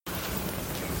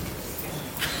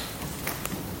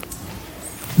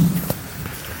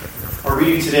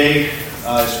reading today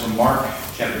is from Mark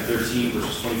chapter 13,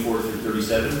 verses 24 through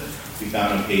 37. We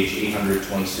found on page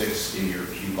 826 in your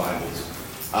pew Bibles.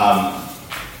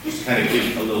 Just to kind of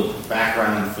give a little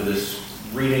background for this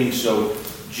reading. So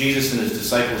Jesus and his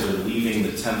disciples are leaving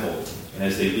the temple, and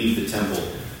as they leave the temple,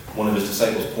 one of his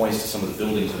disciples points to some of the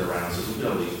buildings that are around and says, "Look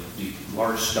at all these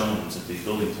large stones that these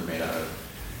buildings are made out of."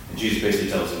 And Jesus basically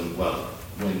tells them, well,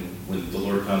 when the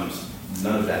Lord comes,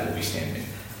 none of that will be standing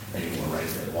anymore, right?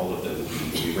 All of that will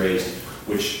be raised,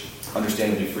 which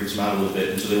understandably freaks them out a little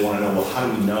bit. And so they want to know, well, how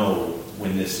do we know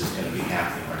when this is going to be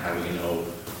happening? Or how do we know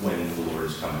when the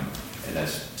Lord is coming? And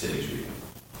that's today's reading.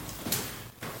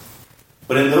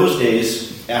 But in those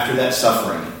days, after that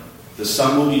suffering, the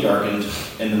sun will be darkened,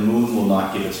 and the moon will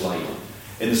not give its light,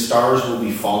 and the stars will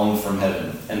be falling from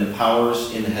heaven, and the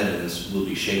powers in the heavens will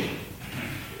be shaken.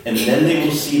 And then they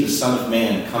will see the Son of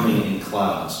Man coming in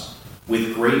clouds,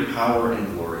 with great power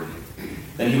and glory.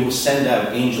 Then he will send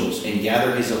out angels and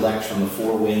gather his elect from the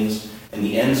four winds and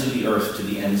the ends of the earth to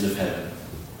the ends of heaven.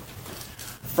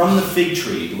 From the fig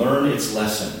tree, learn its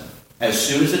lesson. As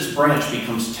soon as its branch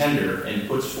becomes tender and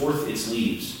puts forth its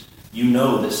leaves, you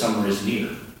know that summer is near.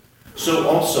 So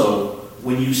also,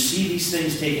 when you see these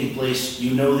things taking place,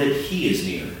 you know that he is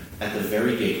near, at the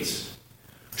very gates.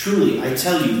 Truly, I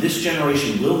tell you, this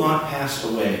generation will not pass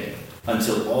away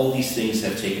until all these things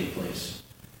have taken place.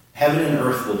 Heaven and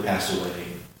earth will pass away,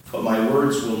 but my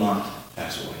words will not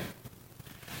pass away.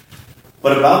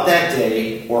 But about that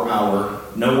day or hour,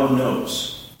 no one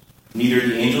knows, neither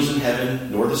the angels in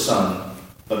heaven nor the Son,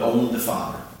 but only the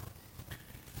Father.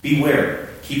 Beware,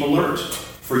 keep alert,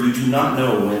 for you do not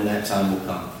know when that time will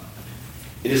come.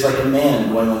 It is like a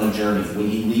man going on a journey when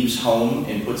he leaves home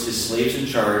and puts his slaves in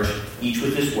charge, each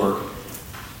with his work,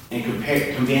 and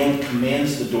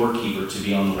commands the doorkeeper to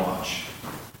be on the watch.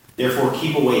 Therefore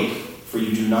keep awake, for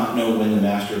you do not know when the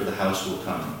master of the house will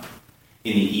come,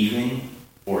 in the evening,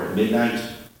 or at midnight,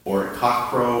 or at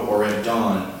cockcrow, or at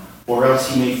dawn, or else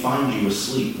he may find you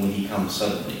asleep when he comes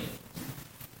suddenly.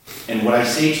 And what I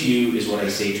say to you is what I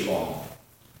say to all.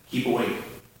 Keep awake.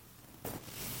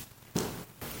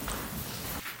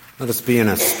 Let us be in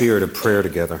a spirit of prayer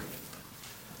together.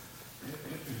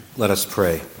 Let us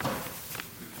pray.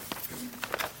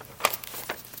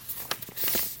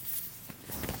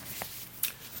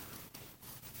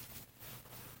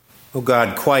 O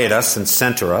God, quiet us and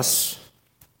center us.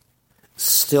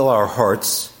 Still our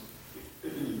hearts.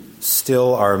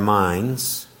 Still our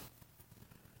minds.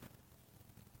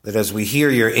 That as we hear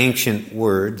your ancient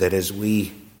word, that as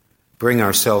we bring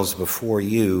ourselves before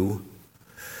you,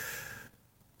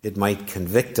 it might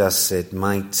convict us, it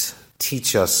might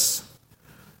teach us,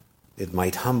 it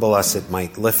might humble us, it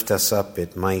might lift us up,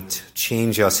 it might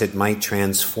change us, it might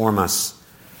transform us.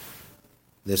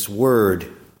 This word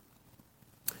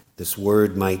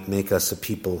might make us a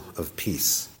people of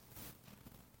peace.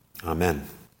 Amen.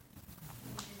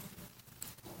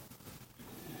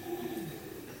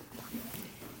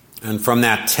 And from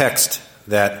that text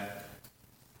that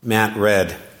Matt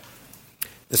read,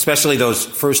 especially those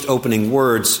first opening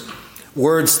words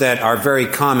that are very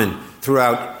common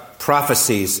throughout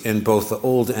prophecies in both the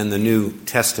Old and the New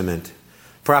Testament,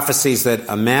 prophecies that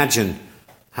imagine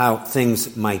how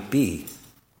things might be.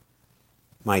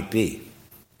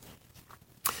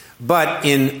 But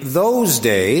in those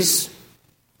days,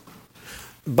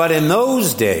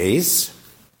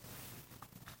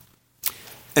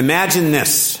 imagine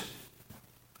this: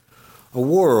 a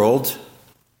world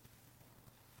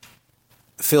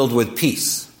filled with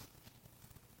peace,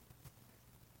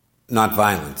 not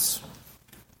violence.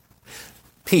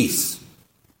 Peace,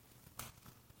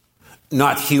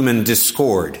 not human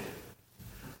discord.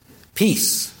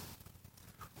 Peace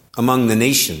among the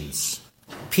nations,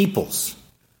 peoples,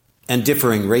 and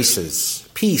differing races.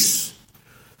 Peace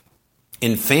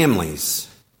in families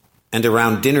and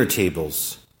around dinner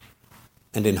tables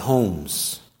and in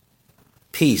homes.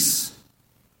 Peace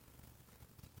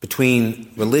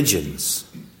between religions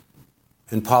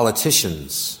and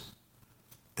politicians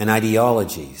and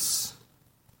ideologies.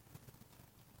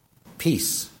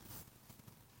 Peace.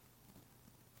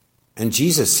 And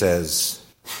Jesus says,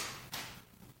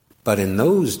 but in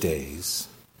those days,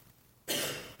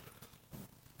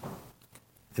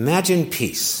 imagine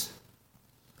peace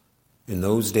in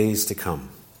those days to come.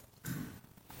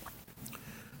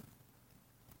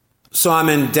 So I'm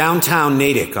in downtown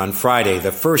Natick on Friday,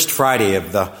 the first Friday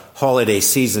of the holiday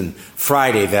season.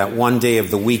 Friday, that one day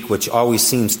of the week which always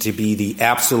seems to be the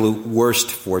absolute worst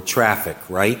for traffic,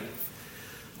 right?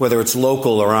 Whether it's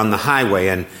local or on the highway.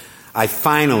 And I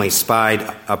finally spied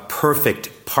a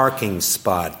perfect parking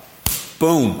spot.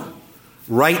 Boom!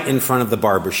 Right in front of the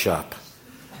barber shop.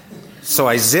 So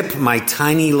I zip my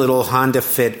tiny little Honda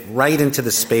Fit right into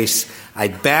the space. I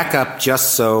back up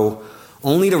just so,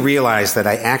 only to realize that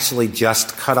I actually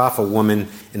just cut off a woman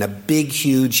in a big,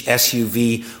 huge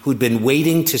SUV who'd been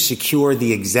waiting to secure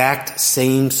the exact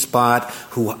same spot,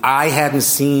 who I hadn't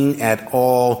seen at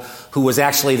all, who was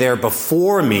actually there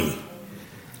before me.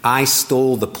 I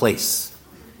stole the place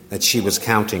that she was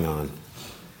counting on.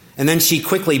 And then she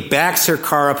quickly backs her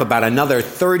car up about another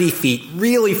 30 feet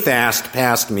really fast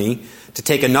past me to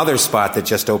take another spot that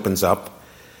just opens up.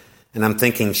 And I'm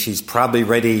thinking she's probably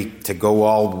ready to go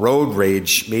all road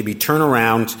rage, maybe turn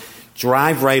around,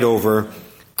 drive right over,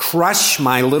 crush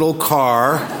my little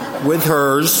car with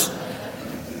hers,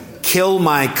 kill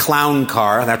my clown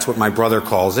car, that's what my brother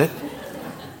calls it.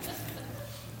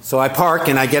 So I park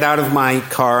and I get out of my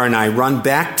car and I run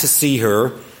back to see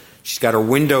her. She's got her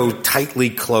window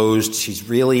tightly closed. She's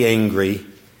really angry,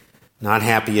 not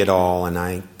happy at all. And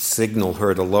I signal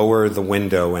her to lower the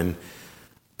window. And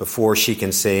before she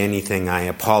can say anything, I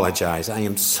apologize. I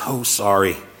am so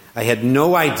sorry. I had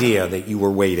no idea that you were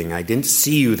waiting. I didn't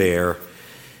see you there.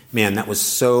 Man, that was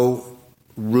so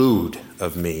rude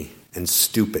of me and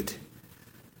stupid.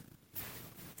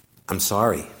 I'm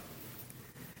sorry.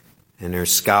 And her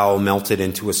scowl melted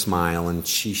into a smile, and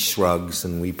she shrugs,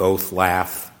 and we both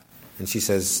laugh. And she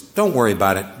says, "Don't worry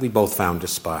about it. We both found a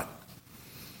spot."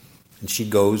 And she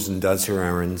goes and does her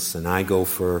errands, and I go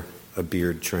for a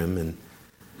beard trim. And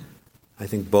I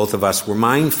think both of us were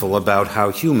mindful about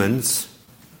how humans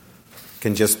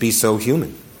can just be so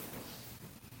human.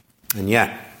 And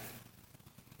yet,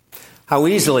 how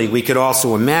easily we could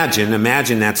also imagine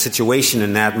that situation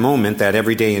in that moment, that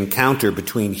everyday encounter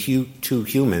between two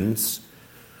humans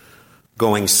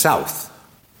going south,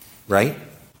 right?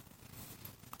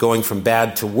 Going from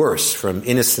bad to worse, from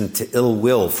innocent to ill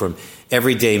will, from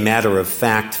everyday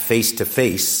matter-of-fact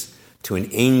face-to-face to an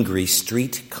angry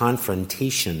street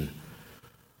confrontation.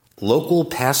 Local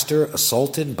pastor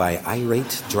assaulted by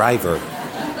irate driver.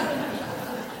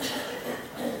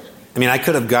 I mean, I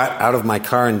could have got out of my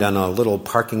car and done a little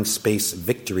parking space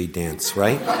victory dance,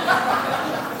 right?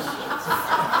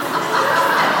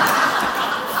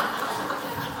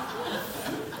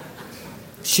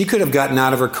 She could have gotten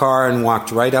out of her car and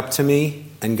walked right up to me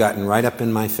and gotten right up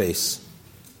in my face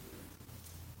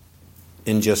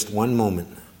in just one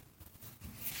moment.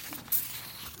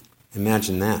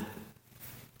 Imagine that.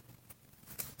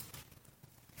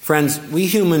 Friends, we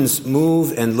humans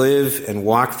move and live and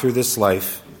walk through this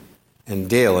life, and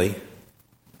daily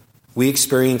we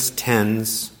experience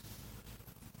tens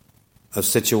of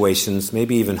situations,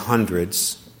 maybe even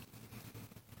hundreds,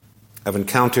 of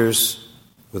encounters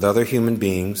with other human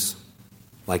beings,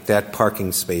 like that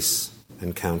parking space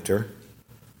encounter,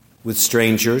 with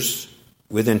strangers,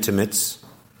 with intimates.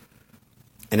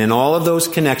 And in all of those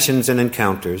connections and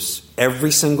encounters,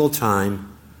 every single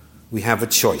time we have a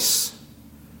choice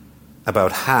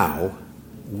about how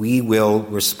we will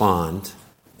respond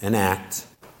and act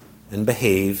and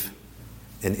behave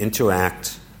and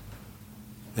interact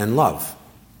and love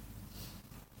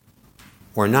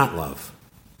or not love,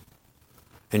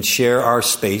 and share our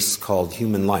space called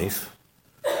human life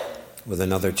with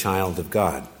another child of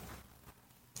God.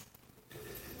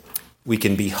 We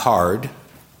can be hard.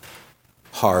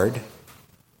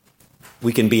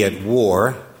 We can be at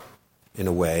war, in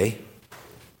a way,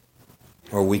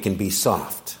 or we can be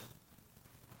soft.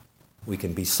 We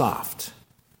can be soft,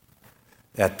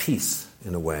 at peace,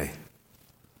 in a way.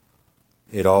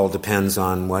 It all depends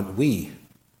on what we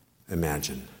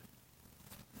imagine.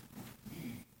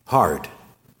 Hard,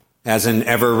 as in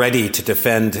ever ready to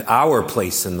defend our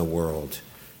place in the world,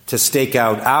 to stake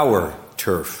out our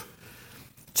turf,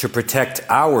 to protect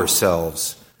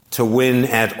ourselves, to win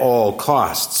at all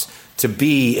costs, to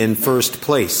be in first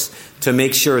place, to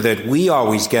make sure that we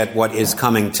always get what is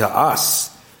coming to us,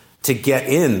 to get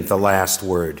in the last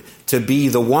word, to be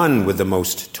the one with the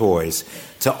most toys,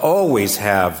 to always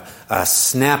have a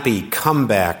snappy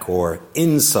comeback or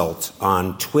insult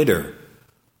on Twitter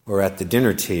or at the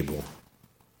dinner table,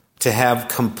 to have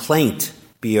complaint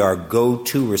be our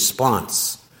go-to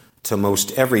response to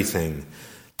most everything,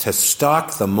 to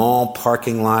stalk the mall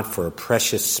parking lot for a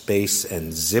precious space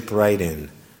and zip right in.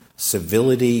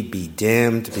 Civility be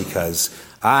damned, because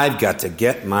I've got to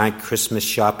get my Christmas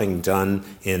shopping done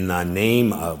in the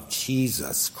name of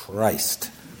Jesus Christ.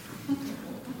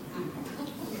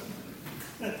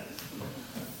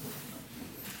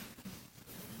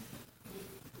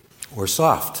 Or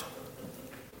soft.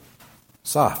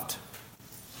 Soft.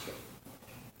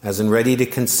 As in ready to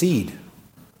concede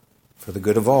for the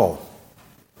good of all,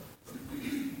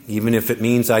 even if it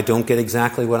means I don't get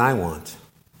exactly what I want.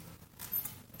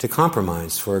 to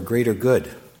compromise for a greater good,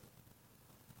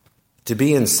 to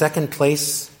be in second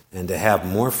place and to have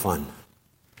more fun,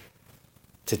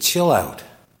 to chill out,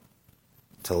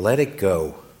 to let it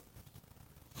go,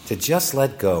 to just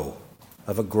let go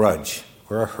of a grudge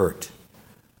or a hurt,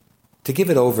 to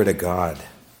give it over to God,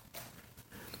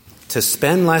 to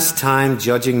spend less time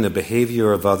judging the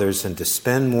behavior of others and to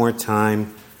spend more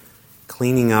time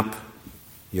cleaning up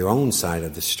your own side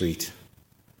of the street,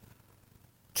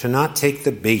 to not take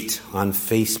the bait on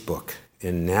Facebook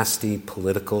in nasty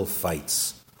political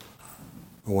fights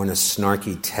or when a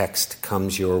snarky text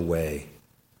comes your way,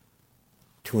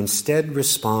 to instead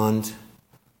respond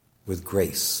with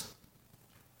grace,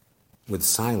 with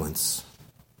silence,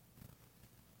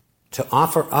 to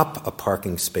offer up a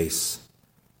parking space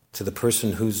to the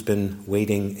person who's been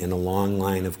waiting in a long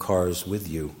line of cars with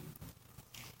you.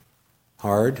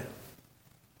 Hard,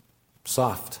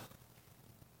 soft,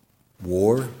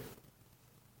 war,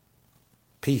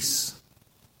 peace,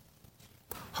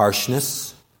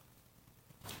 harshness,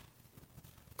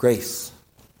 grace.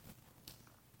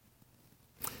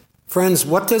 Friends,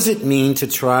 what does it mean to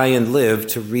try and live,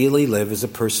 to really live as a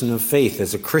person of faith,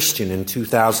 as a Christian in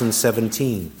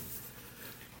 2017?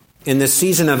 In this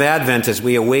season of Advent, as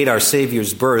we await our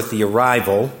Savior's birth, the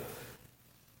arrival,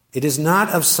 it is not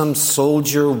of some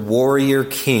soldier, warrior,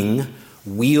 king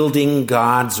wielding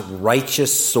God's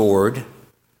righteous sword,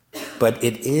 but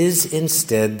it is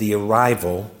instead the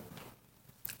arrival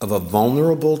of a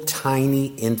vulnerable,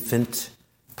 tiny infant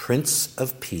Prince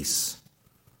of Peace,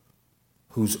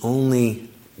 whose only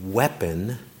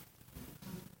weapon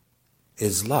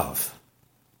is love.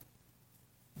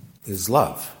 Is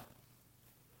love.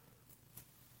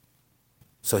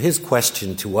 So his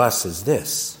question to us is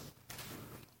this: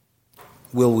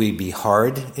 will we be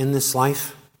hard in this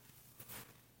life,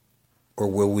 or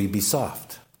will we be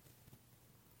soft?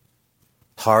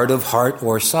 Hard of heart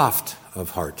or soft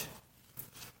of heart?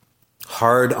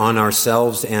 Hard on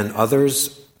ourselves and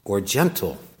others, or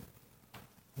gentle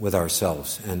with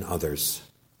ourselves and others?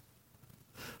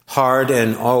 Hard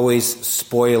and always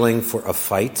spoiling for a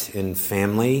fight in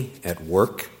family, at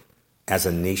work, as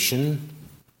a nation?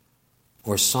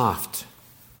 Or soft,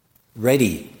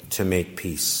 ready to make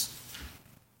peace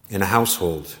in a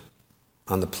household,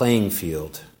 on the playing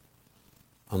field,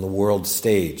 on the world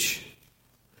stage?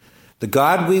 The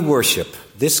God we worship,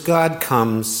 this God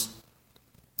comes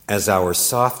as our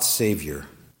soft Savior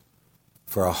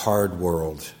for a hard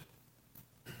world.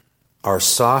 Our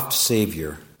soft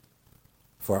Savior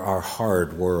for our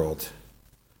hard world.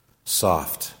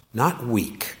 Soft, not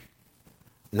weak,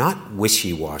 not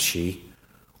wishy-washy,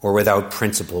 or without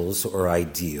principles or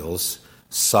ideals.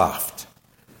 Soft,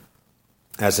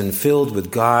 as in filled with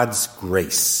God's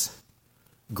grace.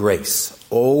 Grace,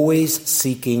 always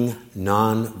seeking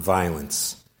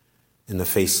non-violence in the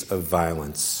face of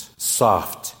violence.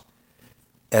 Soft,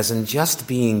 as in just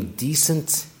being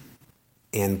decent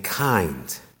and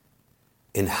kind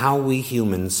in how we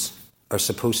humans are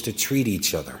supposed to treat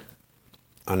each other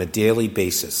on a daily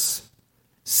basis.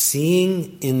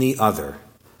 Seeing in the other,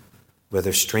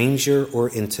 whether stranger or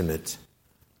intimate,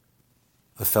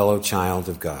 a fellow child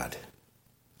of God.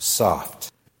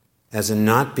 Soft, as in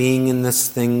not being in this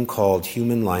thing called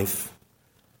human life,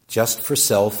 just for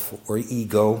self or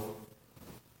ego,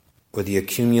 or the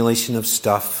accumulation of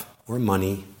stuff or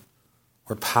money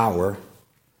or power,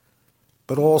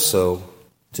 but also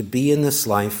to be in this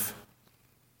life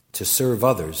to serve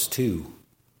others too,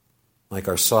 like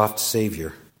our soft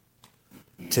Savior,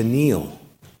 to kneel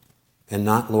and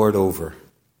not lord over,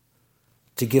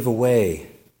 to give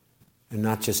away and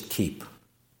not just keep,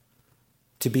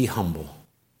 to be humble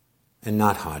and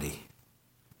not haughty.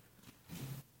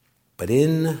 But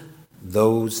in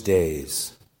those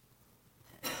days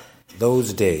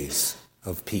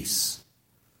of peace,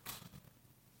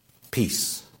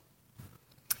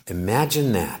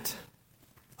 imagine that,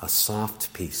 a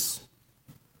soft peace,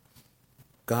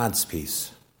 God's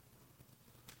peace.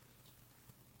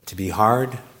 To be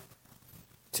hard,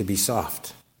 to be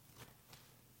soft.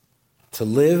 To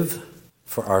live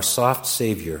for our soft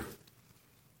Savior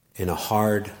in a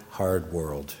hard, hard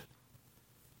world.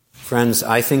 Friends,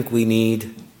 I think we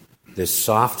need this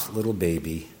soft little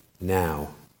baby now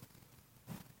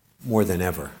more than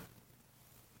ever.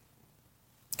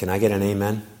 Can I get an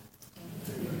amen?